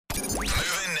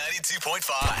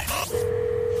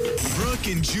102.5. Brooke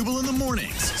and Jubal in the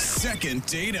mornings. Second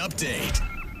date update.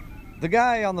 The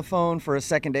guy on the phone for a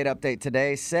second date update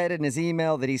today said in his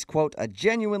email that he's, quote, a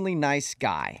genuinely nice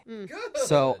guy. Good.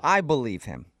 So I believe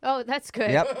him. Oh, that's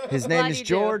good. Yep. His name Glad is you do.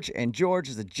 George, and George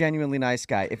is a genuinely nice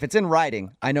guy. If it's in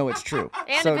writing, I know it's true.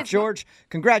 And So, if it's- George,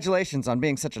 congratulations on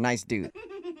being such a nice dude.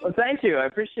 Well, thank you. I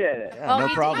appreciate it. Yeah, no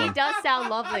he problem. does sound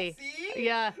lovely. See?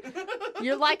 Yeah.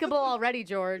 You're likable already,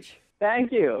 George.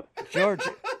 Thank you. George,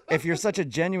 if you're such a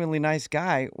genuinely nice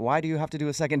guy, why do you have to do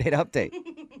a second date update?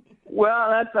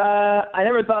 Well, that's I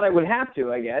never thought I would have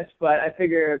to, I guess, but I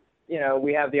figure,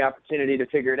 we have the opportunity to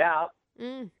figure it out.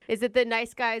 Is it the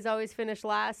nice guys always finish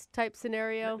last type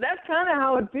scenario? That's kind of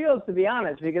how it feels, to be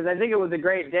honest, because I think it was a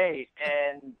great date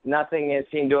and nothing has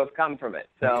seemed to have come from it.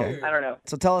 So, Okay. I don't know.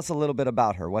 So tell us a little bit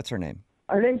about her. What's her name?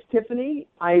 Her name's Tiffany.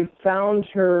 I found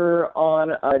her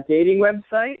on a dating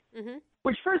website,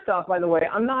 which first off, by the way,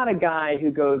 I'm not a guy who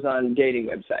goes on dating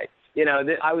websites.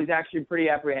 I was actually pretty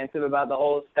apprehensive about the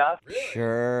whole stuff.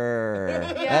 Sure.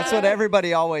 That's what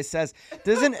everybody always says.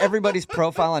 Doesn't everybody's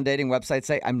profile on dating websites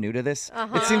say, I'm new to this?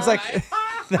 It seems like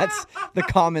that's the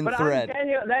common But thread. I'm telling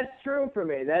you, that's true for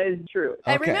me. That is true.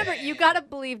 And Okay. remember, you got to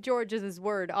believe George is his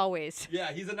word always.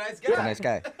 Yeah, he's a nice He's a guy. nice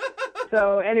guy.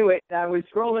 So anyway, I was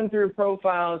scrolling through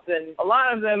profiles, and a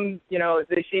lot of them,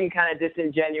 they seem kind of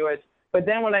disingenuous. But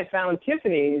then when I found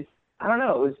Tiffany's, I don't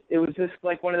know, it was just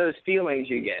like one of those feelings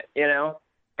you get,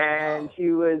 And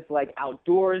she was like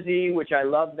outdoorsy, which I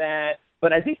love that.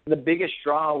 But I think the biggest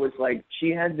draw was like she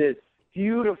had this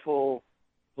beautiful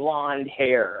blonde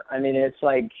hair. I mean, it's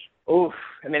like, oof.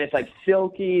 I mean, it's like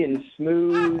silky and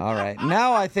smooth. All right.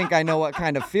 Now I think I know what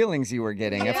kind of feelings you were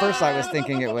getting. At first I was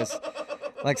thinking it was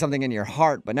like something in your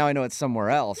heart, but now I know it's somewhere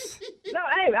else. No,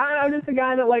 hey, I'm just a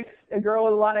guy that likes a girl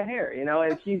with a lot of hair,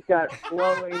 and she's got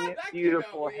flowing,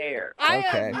 beautiful hair. I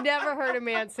Okay. have never heard a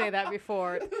man say that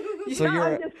before. So No,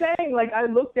 I'm just saying, like, I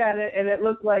looked at it, and it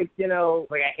looked like,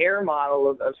 like a hair model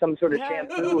of some sort of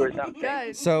shampoo or something.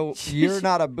 Guys. So you're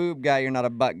not a boob guy, you're not a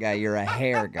butt guy, you're a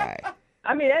hair guy.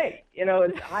 I mean, hey,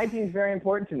 hygiene's very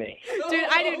important to me. Dude,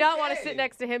 I do not want to sit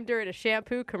next to him during a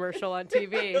shampoo commercial on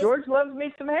TV. George loves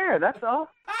me some hair, that's all.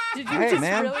 Did you Hey, just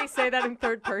man. really say that in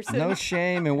third person? No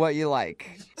shame in what you like.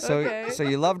 So Okay. so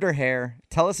you loved her hair.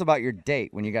 Tell us about your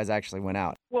date when you guys actually went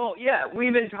out. Well, yeah,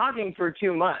 we've been talking for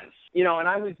 2 months, and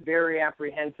I was very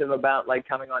apprehensive about, like,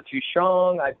 coming on too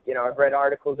strong. I've read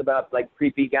articles about, like,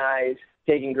 creepy guys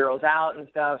taking girls out and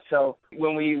stuff. So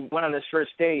when we went on this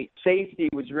first date, safety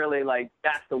was really, like,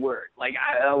 that's the word. Like,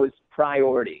 that was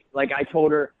priority. Like, I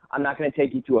told her, I'm not going to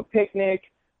take you to a picnic.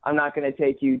 I'm not going to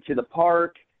take you to the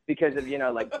park because of,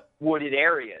 like, wooded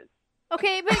areas.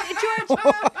 Okay, but George,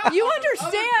 you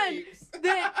understand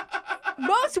that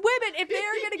most women, if they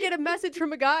are going to get a message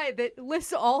from a guy that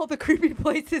lists all the creepy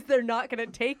places they're not going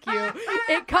to take you,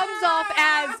 it comes off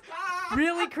as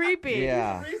really creepy.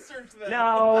 Yeah. Research that.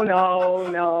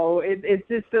 No. It's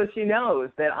just so she knows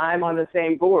that I'm on the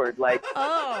same board. Like,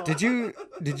 Oh. Did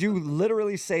you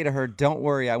literally say to her, "Don't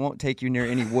worry, I won't take you near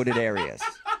any wooded areas"?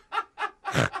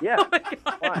 yeah.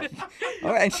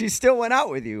 Oh, and she still went out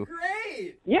with you.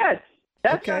 Great. Yes.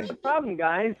 That's Okay. not the problem,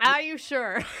 guys. Are you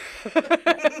sure?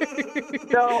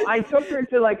 So I took her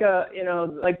to like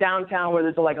like downtown where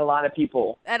there's like a lot of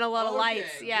people. And a lot of Okay,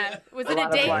 lights, yeah. yeah. Was A it a lot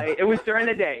of date? light. It was during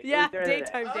the day. It Yeah, was during the day.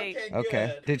 daytime date.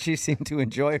 Okay. Good. Did she seem to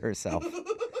enjoy herself?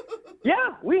 Yeah,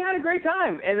 we had a great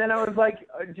time. And then I was like,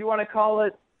 do you want to call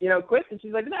it, quits? And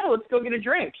she's like, no, let's go get a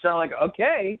drink. So I'm like,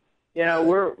 okay,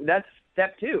 that's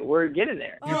step 2. We're getting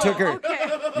there. You took her.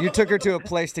 Okay. You took her to a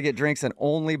place to get drinks and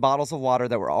only bottles of water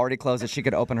that were already closed that she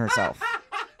could open herself.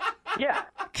 Yeah.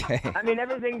 Okay. I mean,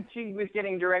 everything she was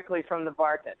getting directly from the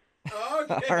bartender.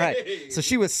 Okay. All right. So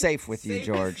she was safe with you, Safest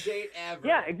George. date ever.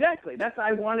 Yeah, exactly. That's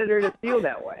I wanted her to feel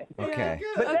that way. Okay.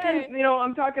 But Okay. then,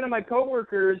 I'm talking to my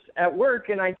coworkers at work,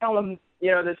 and I tell them,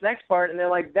 this next part, and they're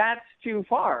like, that's too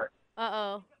far.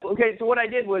 Uh-oh. Okay, so what I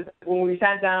did was when we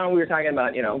sat down, we were talking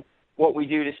about, what we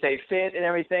do to stay fit and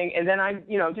everything. And then I,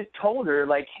 just told her,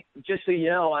 like, just so you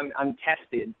know, I'm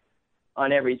tested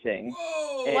on everything.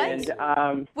 Whoa.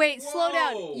 And, Wait, slow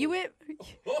down. Whoa. You went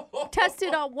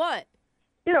tested on what?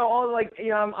 all like,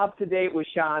 I'm up to date with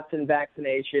shots and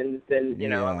vaccinations, and,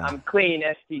 Yeah. I'm clean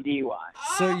STD-wise.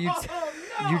 So you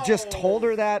just told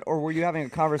her that, or were you having a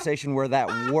conversation where that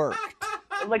worked?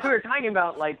 Like, we were talking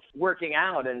about, like, working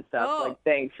out and stuff, Oh. like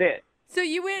staying fit. So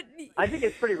you went, I think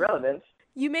it's pretty relevant.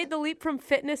 you made the leap from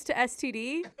fitness to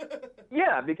STD?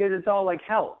 Yeah, because it's all, like,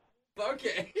 health.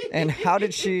 Okay. And how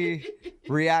did she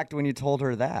react when you told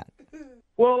her that?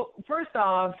 Well, first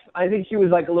off, I think she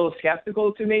was, like, a little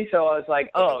skeptical to me, so I was like,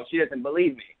 oh, she doesn't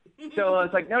believe me. So I was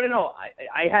like, no.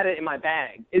 I had it in my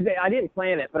bag. I didn't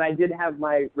plan it, but I did have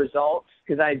my results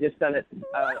because I had just done it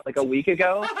like a week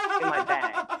ago in my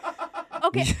bag.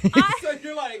 Okay. So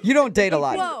you're like, You don't date a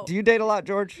lot. Whoa. Do you date a lot,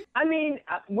 George? I mean,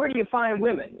 where do you find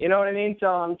women? You know what I mean? So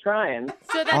I'm trying.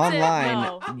 So that's Online. it.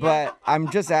 No. But I'm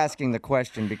just asking the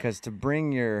question because to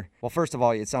bring your, well, first of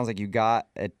all, it sounds like you got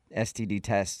an STD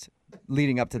test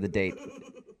leading up to the date.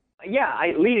 Yeah,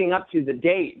 leading up to the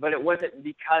date, but it wasn't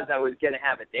because I was going to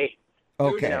have a date.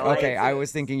 Okay, You know, okay. like- I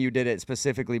was thinking you did it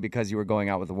specifically because you were going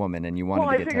out with a woman and you wanted Well,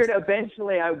 to I get figured tested.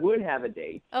 eventually I would have a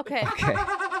date. Okay. Okay.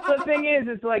 The thing is,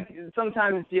 it's like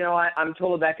sometimes, I'm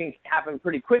told that can happen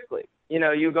pretty quickly.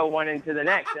 You go one into the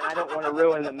next, and I don't want to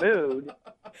ruin the mood.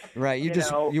 Right. You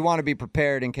know. want to be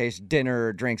prepared in case dinner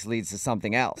or drinks leads to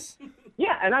something else.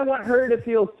 Yeah, and I want her to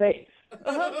feel safe.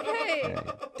 Okay.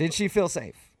 Did she feel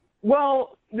safe?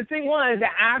 Well, the thing was,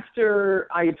 after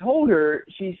I told her,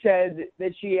 she said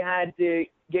that she had to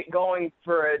get going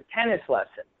for a tennis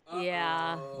lesson.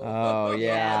 Yeah. Oh,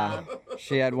 yeah.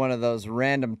 She had one of those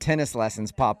random tennis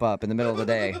lessons pop up in the middle of the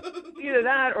day. Either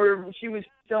that or she was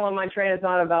still on my train of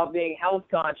thought about being health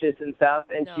conscious and stuff,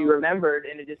 and she No. remembered,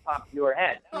 and it just popped into her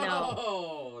head. No.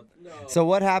 Oh, no. So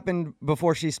what happened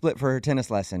before she split for her tennis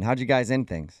lesson? How'd you guys end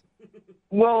things?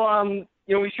 Well,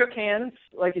 we shook hands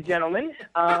like a gentleman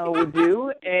would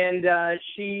do, and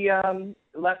she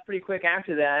left pretty quick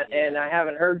after that, and I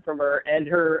haven't heard from her, and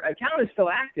her account is still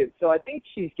active, so I think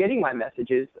she's getting my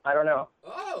messages. I don't know.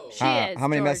 Oh. She is. How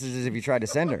many George. messages have you tried to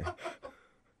send her?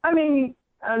 I mean,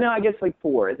 I don't know, I guess like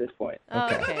 4 at this point.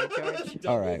 Okay, George.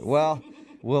 All right. Well,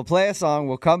 we'll play a song.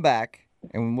 We'll come back,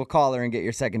 and we'll call her and get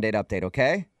your second date update,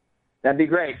 okay? That'd be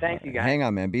great. Thank you, guys. Hang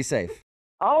on, man. Be safe.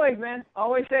 Always, man.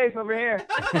 Always safe over here.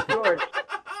 George.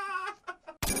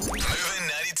 Moving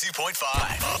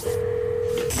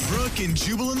 92.5. Brooke and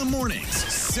Jubal in the mornings.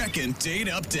 Second date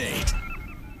update.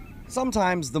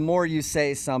 Sometimes the more you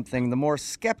say something, the more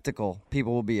skeptical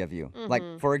people will be of you. Like,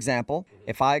 for example,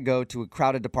 if I go to a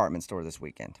crowded department store this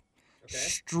weekend,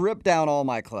 strip down all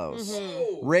my clothes,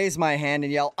 raise my hand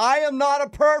and yell, I am not a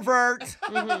pervert!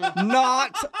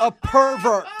 Not a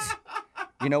pervert!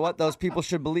 You know what? Those people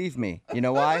should believe me. You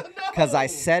know why? Because I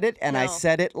said it and I No.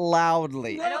 said it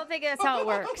loudly. I don't think that's how it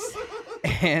works.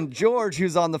 And George,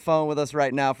 who's on the phone with us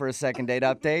right now for a second date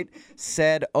update,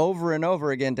 said over and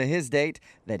over again to his date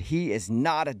that he is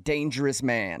not a dangerous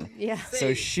man. Yeah.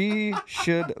 So she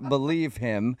should believe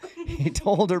him. He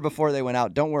told her before they went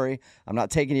out, don't worry, I'm not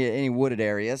taking you to any wooded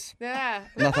areas. Yeah.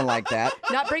 Nothing like that.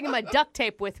 Not bringing my duct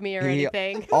tape with me or He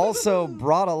anything. also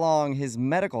brought along his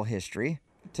medical history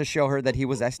to show her that he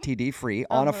was STD free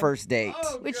on a first date.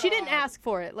 Which she didn't ask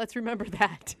for it. Let's remember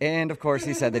that. And of course,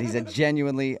 he said that he's a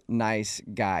genuinely nice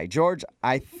guy. George,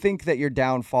 I think that your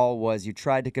downfall was you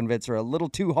tried to convince her a little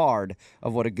too hard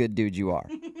of what a good dude you are.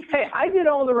 Hey, I did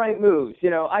all the right moves.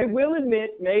 I will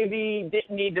admit maybe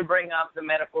didn't need to bring up the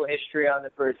medical history on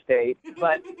the first date,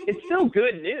 but it's still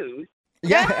good news.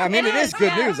 Yeah, I mean, it is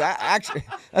good yeah. news. Actually,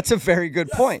 that's a very good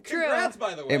point. Congrats,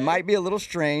 by the way. It might be a little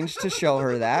strange to show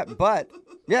her that, but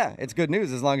yeah, it's good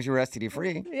news as long as you were STD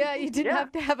free. Yeah, you didn't Yeah.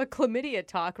 have to have a chlamydia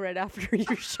talk right after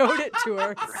you showed it to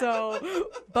her. So,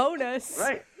 bonus.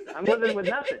 Right. I'm living with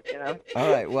nothing,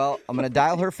 All right, well, I'm going to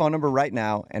dial her phone number right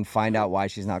now and find out why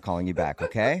she's not calling you back,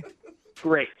 okay?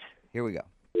 Great. Here we go.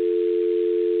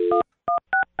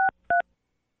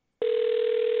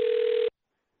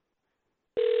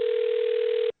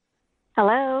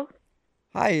 Hello,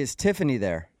 Hi, is Tiffany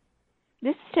there?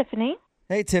 this is Tiffany.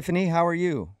 Hey, Tiffany, how are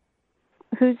you?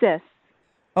 Who's this?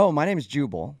 Oh, my name is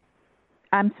Jubal.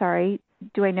 I'm sorry.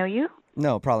 Do I know you?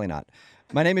 No, probably not.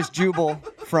 My name is Jubal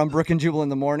from Brooke and Jubal in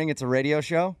the Morning. It's a radio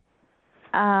show.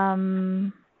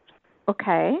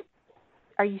 Okay.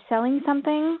 Are you selling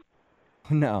something?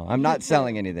 No, I'm not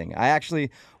selling anything. I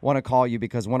actually want to call you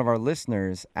because one of our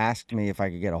listeners asked me if I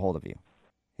could get a hold of you.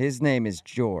 His name is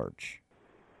George.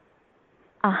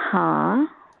 Uh-huh.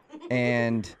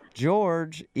 And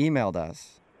George emailed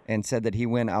us and said that he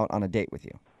went out on a date with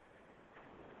you.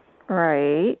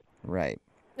 Right. Right.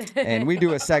 And we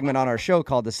do a segment on our show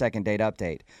called The Second Date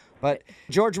Update. But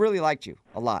George really liked you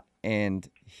a lot, and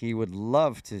he would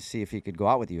love to see if he could go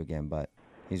out with you again, but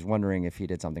he's wondering if he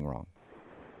did something wrong.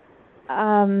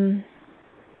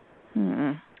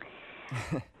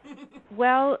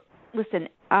 Well, listen,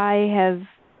 I have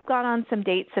gone on some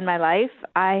dates in my life.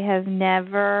 I have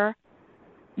never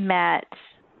met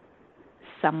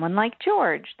someone like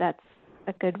George. That's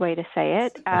a good way to say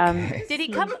it. Okay. Did he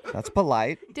come? That's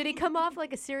polite. Did he come off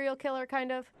like a serial killer,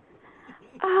 kind of?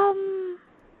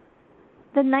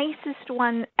 The nicest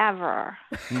one ever.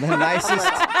 The nicest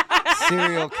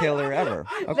serial killer ever.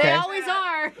 They Okay. always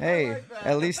are. Hey,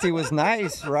 at least he was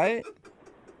nice, right?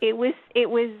 It was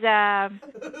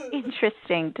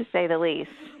interesting to say the least.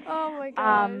 Oh my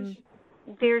gosh.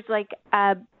 There's like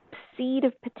a seed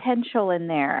of potential in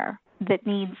there that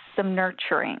needs some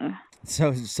nurturing.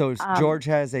 So George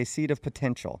has a seed of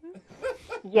potential.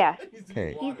 Yes.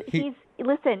 Okay. He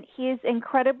is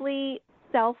incredibly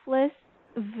selfless,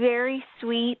 very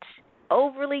sweet,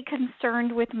 overly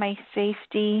concerned with my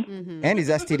safety. And he's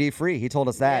STD free. He told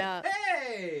us that. Yeah.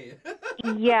 Hey!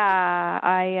 Yeah,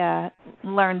 I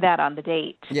learned that on the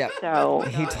date. Yeah. So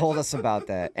He told us about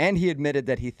that. And he admitted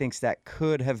that he thinks that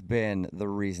could have been the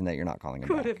reason that you're not calling him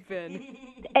Could back. have been.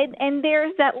 and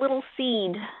there's that little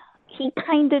seed. He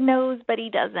kind of knows, but he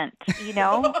doesn't, you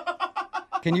know?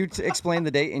 Can you explain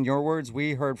the date in your words?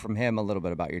 We heard from him a little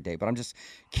bit about your date, but I'm just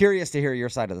curious to hear your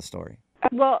side of the story.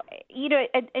 Well, you know,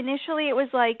 initially it was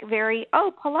like very,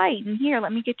 polite, and here,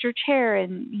 let me get your chair.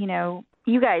 And, you know,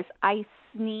 you guys, I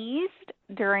sneezed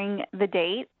during the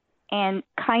date, and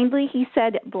kindly he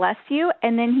said, bless you,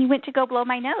 and then he went to go blow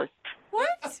my nose.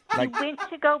 What? He went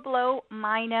to go blow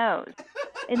my nose.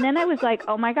 And then I was like,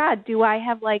 oh, my God, do I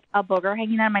have, like, a booger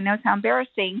hanging out of my nose? How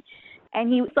embarrassing.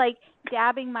 And he was, like,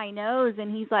 dabbing my nose,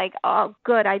 and he's like, oh,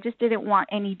 good, I just didn't want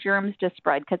any germs to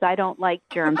spread because I don't like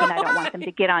germs and I don't want them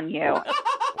to get on you.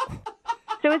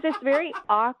 So it was this very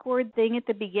awkward thing at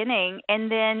the beginning, and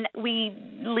then we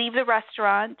leave the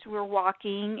restaurant, we're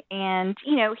walking, and,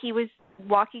 you know, he was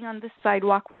walking on the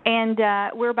sidewalk, and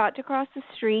we're about to cross the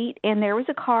street, and there was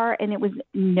a car, and it was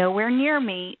nowhere near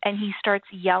me, and he starts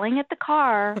yelling at the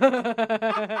car,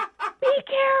 be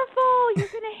careful, you're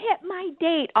going to hit my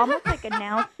date, almost like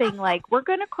announcing, like, we're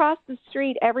going to cross the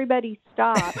street, everybody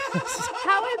stop.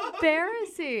 How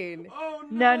embarrassing. Oh,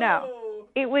 No.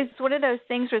 It was one of those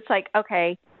things where it's like,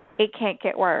 okay, it can't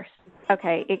get worse.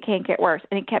 Okay, it can't get worse.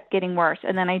 And it kept getting worse.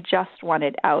 And then I just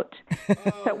wanted out. So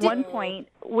at one point,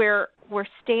 we're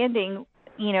standing,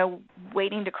 you know,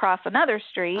 waiting to cross another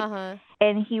street. Uh-huh.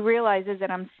 And he realizes that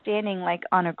I'm standing, like,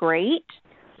 on a grate.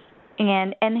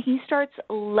 And he starts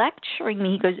lecturing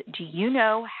me. He goes, do you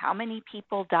know how many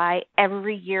people die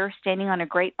every year standing on a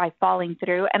grate by falling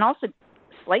through? And also,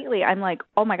 slightly, I'm like,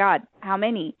 oh, my God, how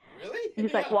many? Really?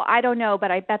 He's like, well, I don't know,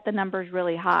 but I bet the number's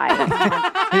really high.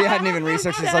 He hadn't even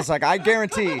researched this. I was like, I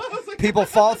guarantee people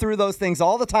fall through those things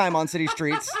all the time on city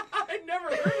streets. I never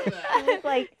heard of that. It was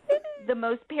like the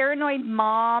most paranoid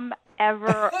mom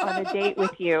ever on a date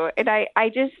with you. And I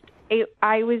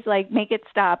was like, make it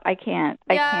stop. I can't.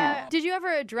 I can't. Did you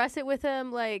ever address it with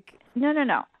him? Like,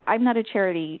 No. I'm not a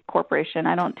charity corporation.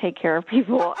 I don't take care of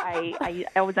people. I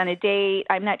was on a date.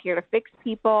 I'm not here to fix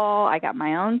people. I got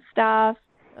my own stuff.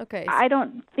 okay. I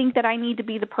don't think that I need to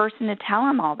be the person to tell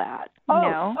him all that. You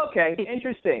know? Okay,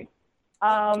 interesting.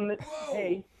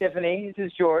 Hey, Tiffany, this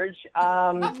is George.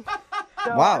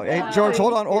 Wow. Hey, George,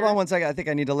 hold on one second. I think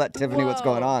I need to let Tiffany what's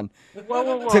going on.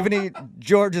 Whoa. Tiffany,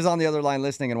 George is on the other line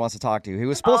listening and wants to talk to you. He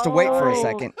was supposed to wait for a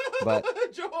second, but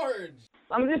George.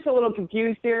 I'm just a little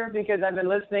confused here because I've been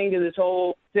listening to this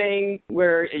whole thing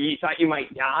where you thought you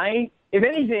might die. If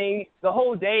anything, the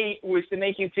whole date was to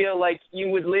make you feel like you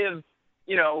would live,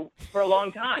 you know, for a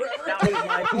long time. That was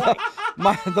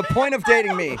my point. the point of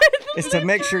dating me is to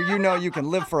make sure you know you can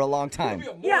live for a long time.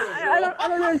 Yeah, I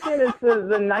don't understand. It's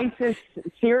the nicest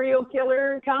serial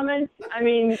killer comments. I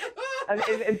mean,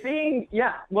 it's being,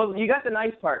 yeah, well, you got the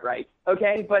nice part right,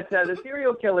 okay? But the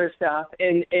serial killer stuff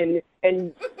and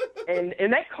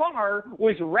that car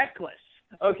was reckless,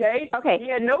 okay? Okay, He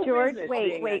had no George, business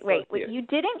wait. being that What close to you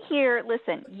didn't hear,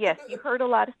 listen, yes, you heard a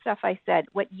lot of stuff I said.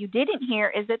 What you didn't hear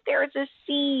is that there is a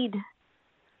seed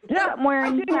somewhere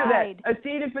I did hear inside. that. A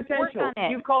seed of potential. Work on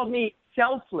it. You called me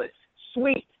selfless,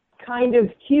 sweet, kind of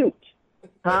cute.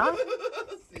 Huh?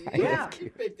 Yeah.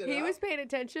 He was paying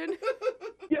attention.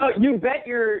 You bet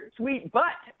your sweet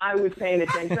butt I was paying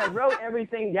attention. I wrote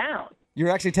everything down. You're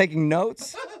actually taking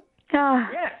notes? Ah,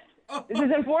 Yes. This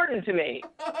is important to me.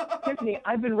 Tiffany,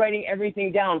 I've been writing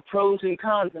everything down, pros and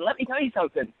cons. And let me tell you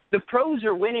something. The pros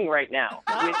are winning right now.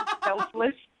 With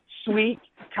selfless, sweet,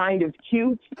 kind of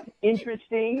cute,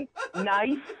 interesting,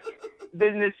 nice.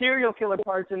 Then the serial killer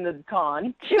part's in the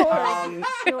con.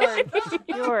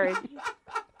 George.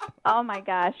 Oh, my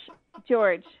gosh.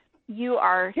 George, you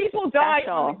are People die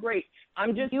special. on the great.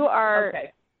 I'm just. You are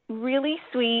Okay. really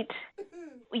sweet.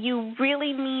 You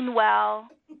really mean well,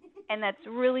 and that's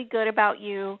really good about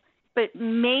you. But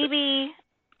maybe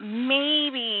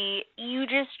you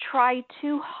just try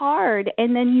too hard,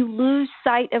 and then you lose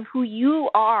sight of who you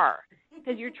are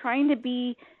because you're trying to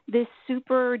be this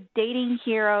super dating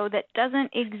hero that doesn't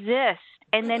exist,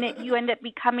 and then you end up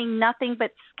becoming nothing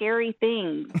but scary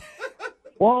things.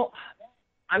 Well,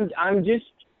 I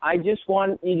just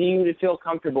want you to feel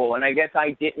comfortable, and I guess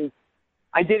I did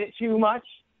it too much.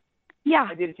 Yeah.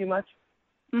 I did it too much.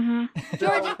 Mm-hmm.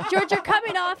 George, you're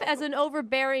coming off as an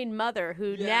overbearing mother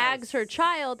who nags her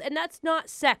child, and that's not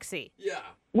sexy. Yeah.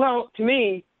 Well, to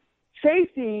me,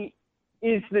 safety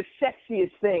is the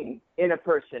sexiest thing in a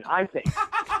person, I think.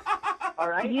 All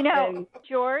right? You know, And,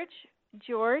 George,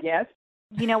 yes?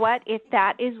 you know what? If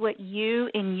that is what you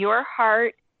in your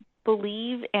heart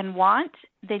believe and want,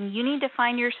 then you need to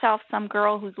find yourself some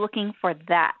girl who's looking for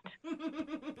that.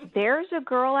 There's a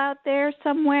girl out there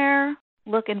somewhere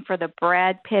looking for the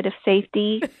Brad Pitt of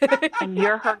safety, and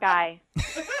you're her guy.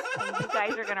 And you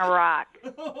guys are going to rock.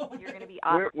 You're going to be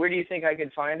awesome. Where do you think I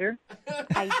could find her?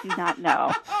 I do not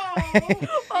know.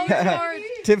 Oh, George.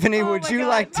 Tiffany, Oh would my you God.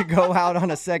 like to go out on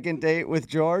a second date with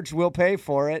George? We'll pay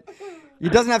for it.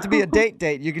 It doesn't have to be a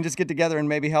date. You can just get together and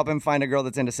maybe help him find a girl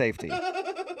that's into safety.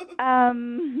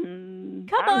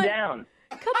 Come I'm on. down.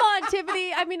 Come on,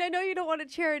 Tiffany. I mean, I know you don't want a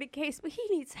charity case, but he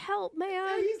needs help,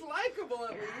 man. He's likable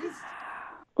at least.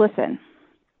 Listen,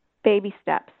 baby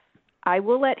steps. I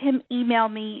will let him email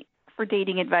me for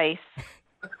dating advice,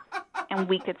 and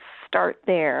we could start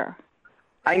there.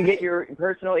 I can get your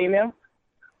personal email?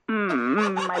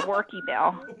 My work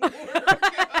email.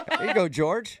 There you go,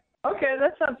 George. Okay,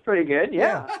 that sounds pretty good.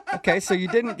 Yeah. Okay, so you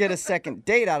didn't get a second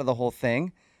date out of the whole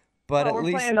thing, but Well, at we're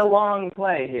least playing the long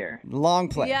play here. long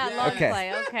play. Yeah, long okay.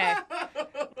 play. Okay.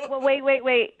 Well,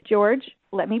 wait. George,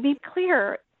 let me be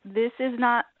clear. This is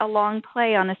not a long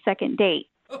play on a second date.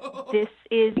 This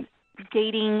is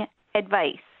dating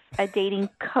advice, a dating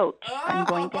coach. I'm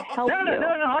going to help No,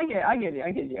 you. I get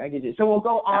you. So we'll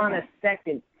go on a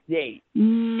second date.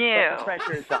 No. The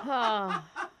pressure's on. Oh.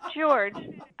 George,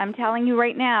 I'm telling you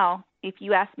right now, if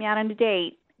you ask me out on a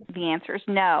date, the answer is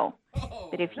no.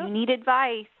 But if you need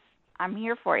advice, I'm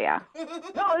here for you.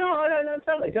 No,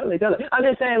 totally. I'm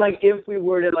just saying, like, if we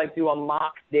were to, like, do a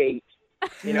mock date,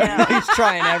 you know, He's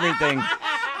trying everything.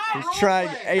 He's trying.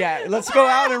 Yeah, let's go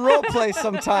out and role play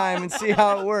sometime and see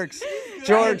how it works.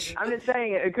 George, I'm just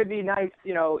saying it could be nice,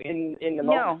 you know, in the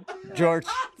moment. No. George,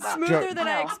 Smoother than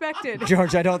I No. expected.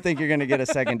 George, I don't think you're going to get a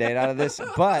second date out of this,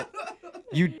 but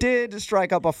you did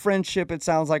strike up a friendship, it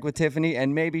sounds like, with Tiffany,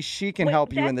 and maybe she can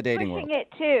help you in the dating world. pushing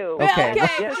it, too. Okay.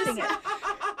 Okay. Pushing it.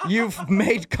 You've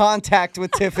made contact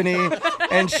with Tiffany,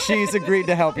 and she's agreed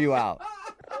to help you out.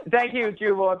 Thank you,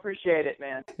 Jubal. I appreciate it,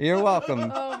 man. You're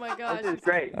welcome. Oh my gosh. This is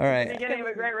great. All right. Beginning of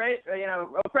a great race,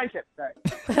 friendship. Sorry.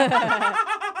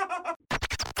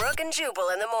 Brooke and Jubal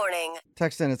in the morning.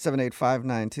 Text in at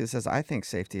 78592 says, I think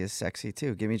safety is sexy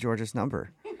too. Give me George's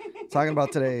number. Talking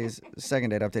about today's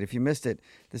second date update. If you missed it,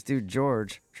 this dude,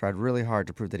 George, tried really hard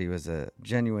to prove that he was a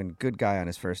genuine good guy on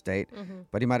his first date,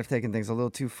 but he might have taken things a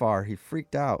little too far. He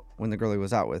freaked out when the girl he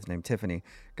was out with, named Tiffany,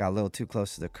 got a little too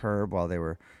close to the curb while they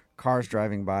were cars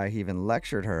driving by. He even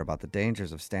lectured her about the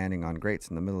dangers of standing on grates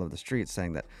in the middle of the street,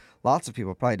 saying that lots of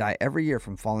people probably die every year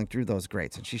from falling through those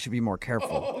grates, and she should be more careful.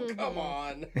 Oh, come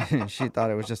on. She thought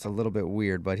it was just a little bit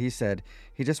weird, but he said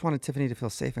he just wanted Tiffany to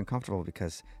feel safe and comfortable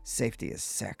because safety is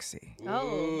sexy. Oh,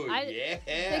 Ooh, I yeah.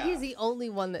 think he's the only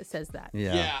one that says that.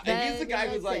 Yeah, and he's the guy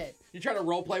That's who's like, it. you try to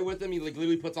role play with him, he like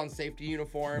literally puts on safety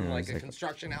uniform, Yeah, like he's a like,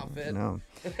 construction outfit. No.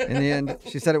 In the end,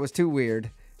 she said it was too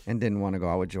weird and didn't want to go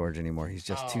out with George anymore. He's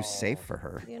just too safe for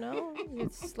her. You know,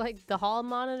 it's like the hall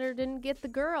monitor didn't get the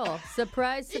girl.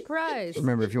 Surprise, surprise.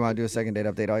 Remember, if you want to do a second date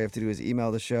update, all you have to do is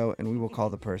email the show, and we will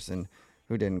call the person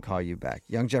who didn't call you back.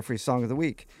 Young Jeffrey's Song of the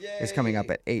Week is coming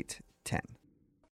up at 8:10.